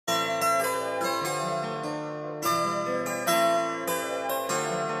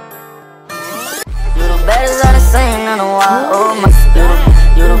baddest I done seen in a while. Oh my,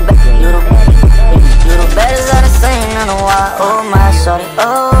 you the baddest I done seen in a while. Oh my, shorty, oh.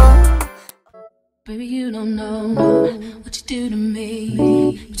 Baby, you don't know what you do to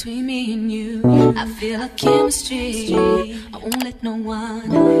me. Between me and you, I feel a chemistry. I won't let no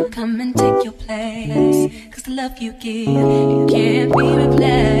one come and take your place. Cause the love you give, it can't be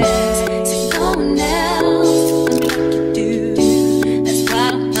replaced. So no one else loves me like you do. That's why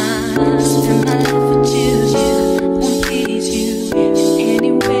I don't mind. Spend my life with you. I wanna please you in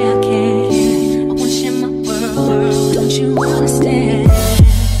any way I can. I wanna share my world. Don't you understand?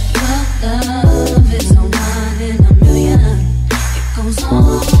 Love is no one in a million. It goes on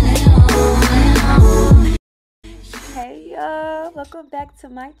and on and on. Hey y'all, welcome back to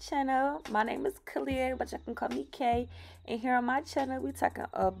my channel. My name is Khaliyah, but you can call me Kay. And here on my channel, we talking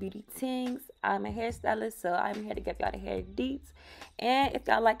all beauty things. I'm a hairstylist, so I'm here to give y'all the hair deets. And if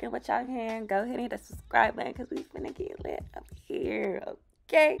y'all liking what y'all hearing, go ahead and hit the subscribe button because we finna get lit up here,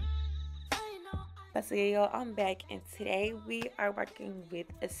 okay? So yeah, y'all, I'm back, and today we are working with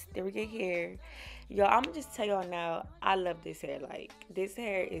Asteria hair. Y'all, I'm gonna just tell y'all now, I love this hair. Like, this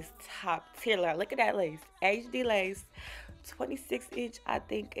hair is top tier. Like, look at that lace, HD lace, 26 inch. I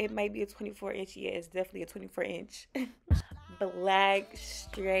think it may be a 24 inch. Yeah, it's definitely a 24 inch. Black,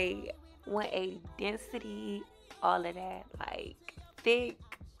 straight, 180 density, all of that. Like, thick,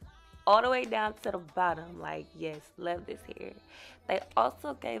 all the way down to the bottom. Like, yes, love this hair. They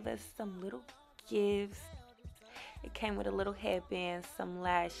also gave us some little gifts. It came with a little headband, some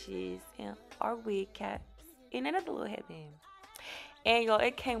lashes, and our wig caps, and another little headband. And y'all,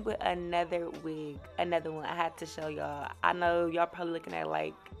 it came with another wig, another one. I had to show y'all. I know y'all probably looking at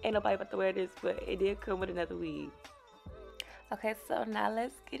like, ain't nobody about to wear this, but it did come with another wig. Okay, so now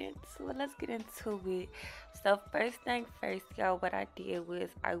let's get into it. So first thing first, y'all, what I did was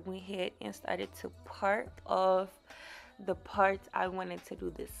I went ahead and started to part off the parts I wanted to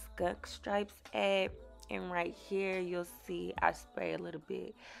do the skunk stripes at. And right here you'll see I spray a little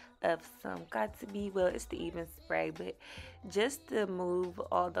bit of some got to be, well, it's the even spray, but just to move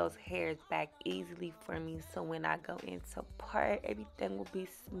all those hairs back easily for me, so when I go into part, everything will be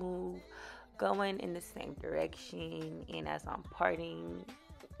smooth, going in the same direction. And as I'm parting,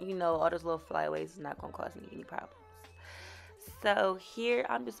 you know, all those little flyaways is not gonna cause me any problems. So here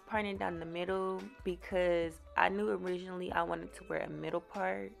I'm just parting down the middle because I knew originally I wanted to wear a middle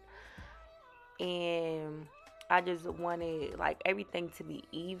part, and I just wanted like everything to be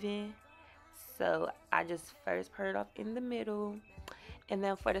even. So I just first parted off in the middle, and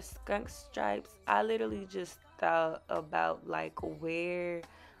then for the skunk stripes, I literally just thought about like where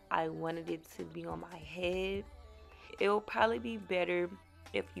I wanted it to be on my head. It will probably be better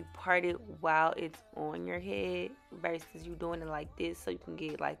if you part it while it's on your head versus you doing it like this, so you can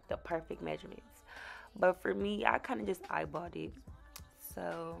get like the perfect measurements. But for me, I kind of just eyeballed it,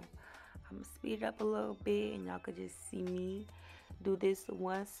 so I'm gonna speed it up a little bit and y'all could just see me do this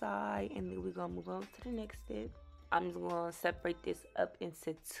one side, and then we're gonna move on to the next step. I'm just gonna separate this up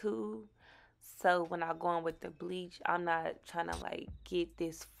into two, so when I go on with the bleach, I'm not trying to like get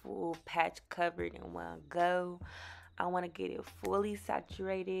this full patch covered in one go. I want to get it fully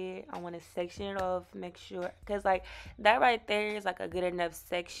saturated. I want to section it off, make sure, because like that right there is like a good enough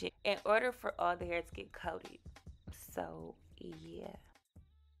section in order for all the hair to get coated. So yeah.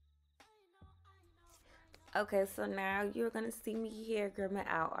 Okay, so now you're gonna see me here grooming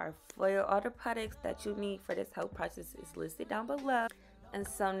out our foil. All the products that you need for this whole process is listed down below. And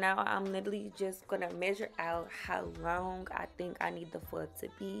so now I'm literally just gonna measure out how long I think I need the foil to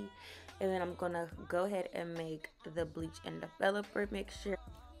be, and then I'm gonna go ahead and make the bleach and developer mixture.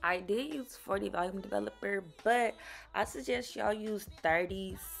 I did use 40 volume developer, but I suggest y'all use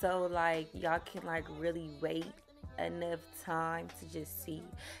 30, so like y'all can like really wait enough time to just see,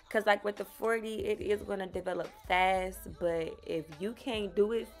 because like with the 40 it is going to develop fast. But if you can't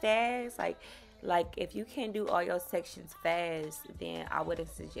do it fast, like if you can't do all your sections fast, then I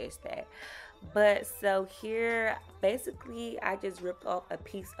wouldn't suggest that. But so here basically I just ripped off a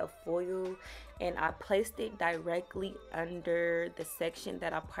piece of foil and I placed it directly under the section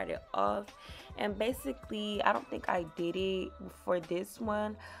that I parted off. And basically I don't think I did it for this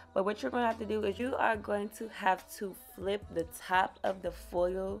one, but what you're going to have to do is you are going to have to flip the top of the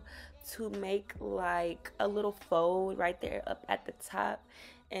foil to make like a little fold right there up at the top,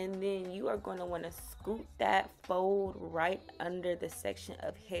 and then you are going to want to scoot that fold right under the section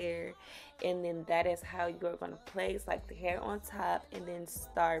of hair, and then that is how you're going to place like the hair on top and then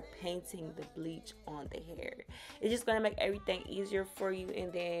start painting the bleach on the hair. It's just going to make everything easier for you,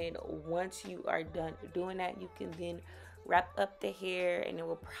 and then once you are done doing that, you can then wrap up the hair, and it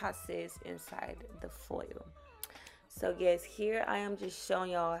will process inside the foil. So yes, here I am just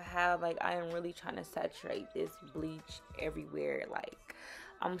showing y'all how like I am really trying to saturate this bleach everywhere. Like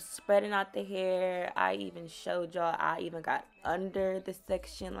I'm spreading out the hair. I even showed y'all, I even got under the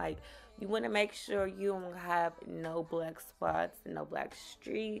section. Like you want to make sure you don't have no black spots, no black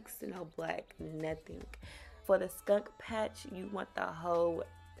streaks, no black nothing. For the skunk patch, you want the whole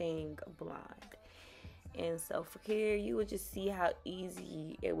thing blonde. And so for here, you would just see how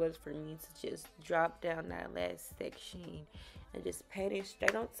easy it was for me to just drop down that last section and just paint it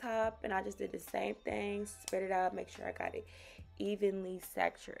straight on top. And I just did the same thing, spread it out, make sure I got it evenly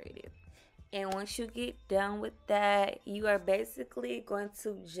saturated. And once you get done with that, you are basically going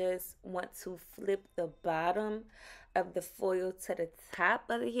to just want to flip the bottom of the foil to the top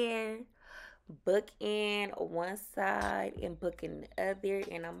of the hair, book in one side and book in the other,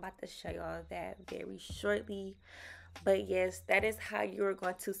 and I'm about to show y'all that very shortly. But yes, that is how you're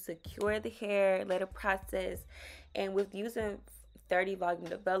going to secure the hair, let it process. And with using 30 volume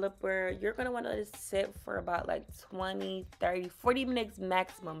developer, you're going to want to let it sit for about like 20, 30, 40 minutes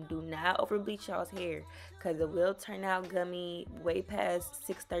maximum. Do not over bleach y'all's hair because it will turn out gummy way past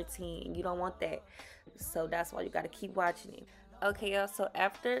 613 and you don't want that. So that's why you got to keep watching it. Okay, y'all, so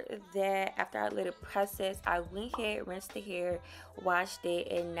after that, after I let it process, I went ahead, rinsed the hair, washed it,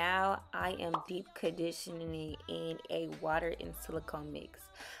 and now I am deep conditioning it in a water and silicone mix.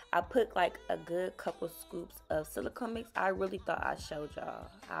 I put like a good couple scoops of silicone mix. I really thought I showed y'all.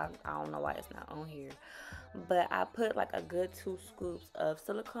 I don't know why it's not on here. But I put like a good 2 scoops of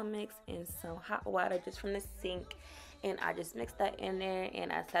silicone mix in some hot water just from the sink. And I just mixed that in there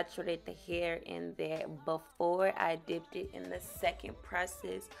and I saturated the hair in there before I dipped it in the second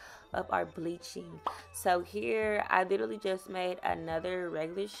process of our bleaching. So here I literally just made another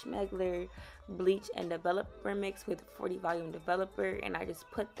regular schmegler bleach and developer mix with 40 volume developer, and I just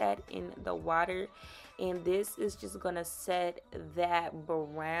put that in the water, and this is just gonna set that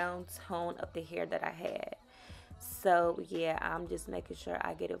brown tone of the hair that I had. So yeah, I'm just making sure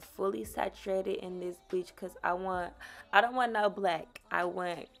I get it fully saturated in this bleach because I don't want no black. I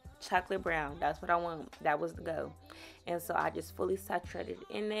want chocolate brown. That's what I want. That was the go. And so I just fully saturated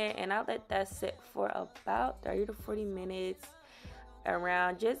it in there, and I let that sit for about 30 to 40 minutes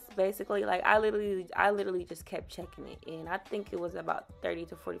around, just basically like I literally just kept checking it, and I think it was about 30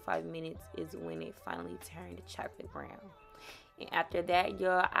 to 45 minutes is when it finally turned chocolate brown. And after that,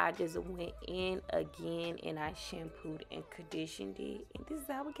 y'all, I just went in again and I shampooed and conditioned it. And this is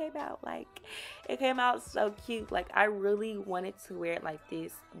how it came out. Like, it came out so cute. Like, I really wanted to wear it like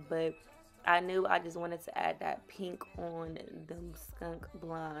this, but I knew I just wanted to add that pink on them skunk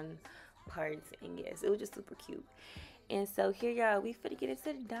blonde parts. And yes, it was just super cute. And so here, y'all, we finna get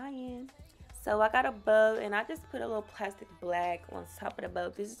into the dyeing. So I got a bow and I just put a little plastic black on top of the bow.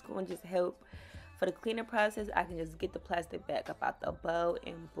 This is going to just help. For the cleaning process, I can just get the plastic back up out the bow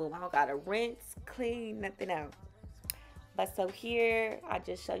and boom, I don't gotta rinse, clean, nothing out. But so here, I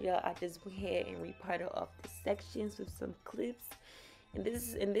just showed y'all, I just went ahead and reparted off the sections with some clips. And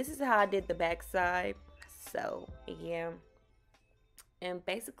this is how I did the back side. So yeah. And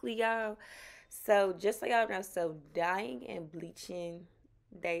basically, y'all, so just so y'all know, so dyeing and bleaching,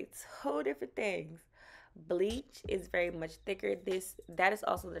 they 2 different things. Bleach is very much thicker. That is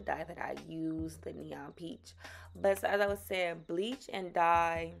also the dye that I use, the neon peach. But so as I was saying, bleach and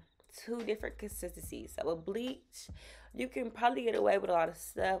dye, 2 different consistencies. So with bleach, you can probably get away with a lot of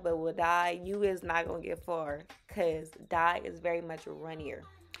stuff, but with dye, you is not gonna get far because dye is very much runnier.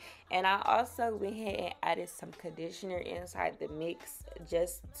 And I also went ahead and added some conditioner inside the mix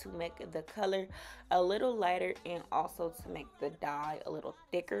just to make the color a little lighter and also to make the dye a little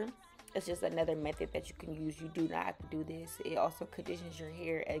thicker. It's just another method that you can use. You do not have to do this. It also conditions your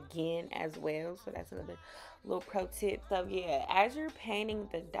hair again as well. So that's another little pro tip. So yeah, as you're painting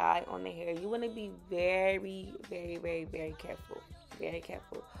the dye on the hair, you want to be very, very, very, very careful. Very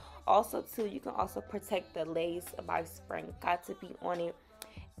careful. Also too, you can also protect the lace by spraying got to be on it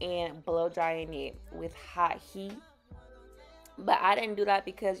and blow drying it with hot heat. But I didn't do that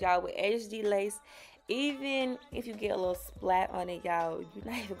because y'all, with HD lace, even if you get a little splat on it, y'all, you're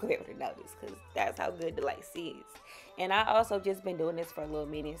not even going to be able to notice because that's how good the lace is. And I also just been doing this for a little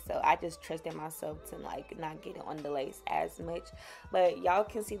minute, so I just trusted myself to like not get it on the lace as much. But y'all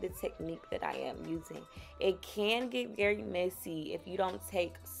can see the technique that I am using. It can get very messy if you don't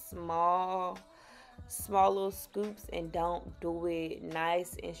take small little scoops and don't do it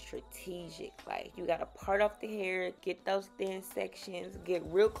nice and strategic. Like, you gotta part off the hair, get those thin sections, get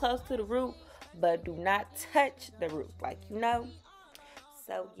real close to the root, but do not touch the root, like, you know.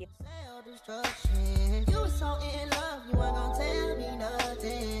 So yeah. You were so in love, you weren't gonna tell me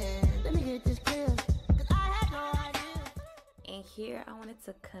nothing. Let me get this clear, 'cause I had no idea. And here I wanted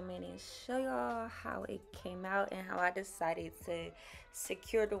to come in and show y'all how it came out and how I decided to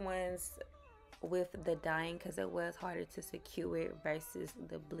secure the ones with the dyeing, because it was harder to secure it versus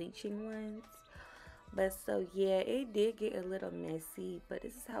the bleaching ones. But so yeah, it did get a little messy, but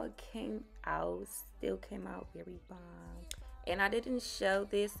this is how it came out. Still came out very bomb. And I didn't show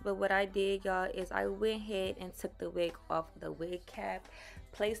this, but what I did, y'all, is I went ahead and took the wig off the wig cap,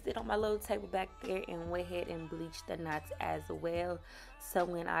 placed it on my little table back there, and went ahead and bleached the knots as well. So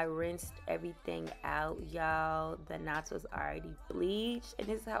when I rinsed everything out, y'all, the knots was already bleached, and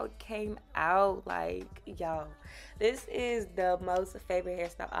this is how it came out. Like, y'all, this is the most favorite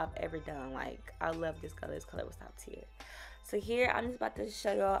hairstyle I've ever done. Like, I love this color. This color was top tier. So here I'm just about to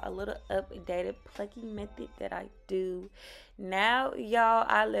show y'all a little updated plucking method that I do. Now, y'all,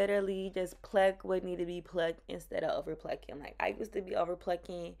 I literally just pluck what need to be plucked instead of over plucking. Like, I used to be over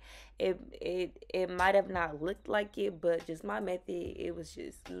plucking. It might have not looked like it, but just my method, it was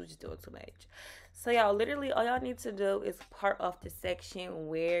just doing too much. So y'all, literally all y'all need to do is part off the section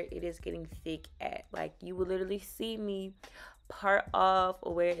where it is getting thick at. Like, you will literally see me part off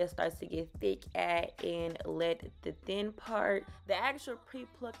where it starts to get thick at, and let the thin part, the actual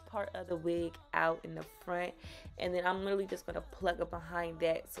pre-plucked part of the wig, out in the front. And then I'm literally just gonna plug it behind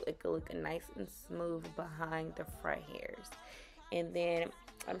that so it can look nice and smooth behind the front hairs. And then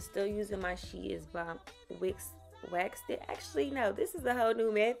I'm still using my She Is Bomb waxed it. Actually, no, this is a whole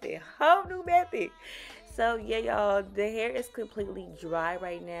new method. So yeah, y'all, the hair is completely dry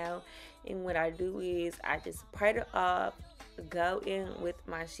right now, and what I do is I just part it off, go in with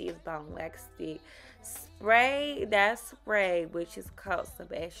my She Is Bomb wax stick, spray that spray, which is called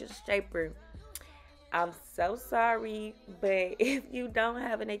Sebastian Shaper. I'm so sorry, but if you don't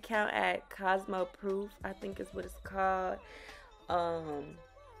have an account at Cosmo Proof, I think is what it's called,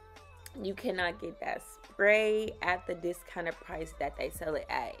 you cannot get that spray at the discounted price that they sell it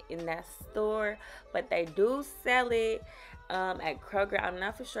at in that store, but they do sell it at Kroger. I'm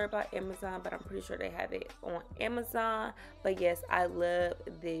not for sure about Amazon, but I'm pretty sure they have it on Amazon. But yes, I love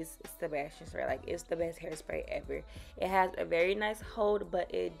this Sebastian spray. Like, it's the best hairspray ever. It has a very nice hold,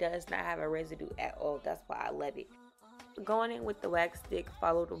 but it does not have a residue at all. That's why I love it. Going in with the wax stick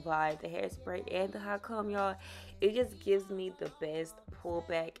followed by the hairspray and the hot comb, y'all, it just gives me the best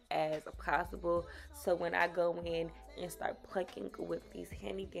pullback as possible. So when I go in and start plucking with these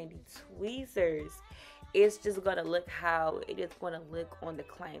handy dandy tweezers, it's just gonna look how it is gonna look on the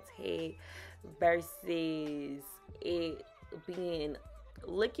client's head versus it being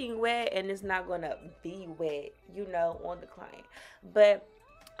looking wet and it's not gonna be wet, you know, on the client. But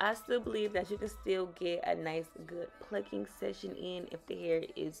I still believe that you can still get a nice good plucking session in if the hair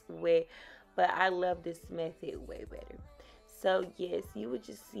is wet, but I love this method way better. So yes, you would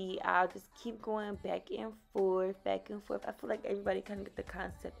just see I'll just keep going back and forth. I feel like everybody kind of get the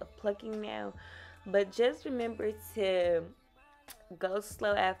concept of plucking now, but just remember to go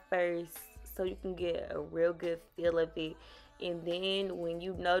slow at first so you can get a real good feel of it. And then when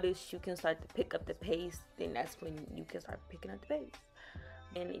you notice you can start to pick up the pace, then that's when you can start picking up the pace.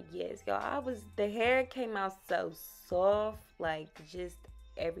 And yes, y'all, the hair came out so soft, like just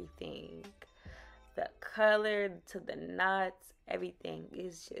everything. The color to the knots, everything.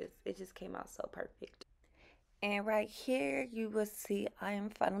 It just came out so perfect. And right here, you will see I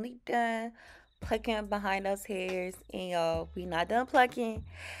am finally done plucking behind those hairs. And y'all, we not done plucking.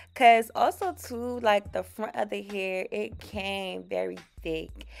 Because also too, like the front of the hair, it came very thick.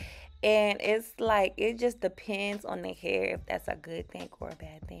 And it's like, it just depends on the hair if that's a good thing or a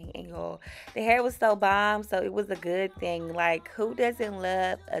bad thing. And y'all, the hair was so bomb, so it was a good thing. Like, who doesn't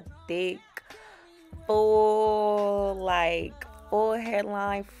love a thick, full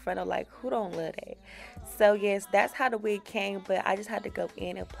hairline frontal? Like, who don't love that? So yes, that's how the wig came, but I just had to go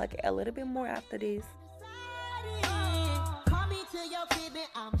in and pluck it a little bit more after this.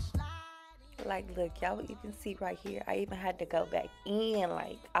 Like, look, y'all even see right here, I even had to go back in.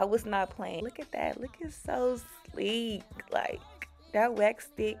 Like, I was not playing. Look at that. Look, it's so sleek. Like, that wax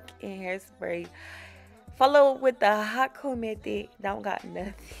stick and hairspray follow with the hot comb method. Don't got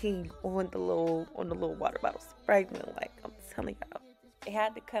nothing on the little water bottle spray. Like, I'm telling y'all, it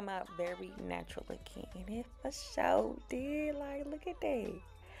had to come out very natural looking, and it for sure did. Like, look at that.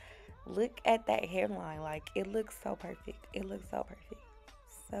 Look at that hairline. Like, it looks so perfect.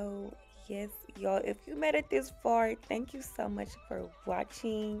 So yes, y'all, if you made it this far, thank you so much for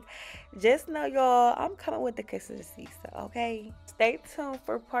watching. Just know, y'all, I'm coming with the consistency, okay? Stay tuned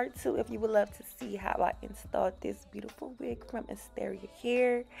for part 2 if you would love to see how I installed this beautiful wig from Asteria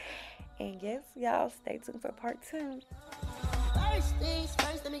hair. And yes, y'all, stay tuned for part 2. First things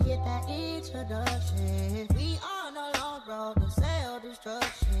first, let me get that introduction. We on a long road.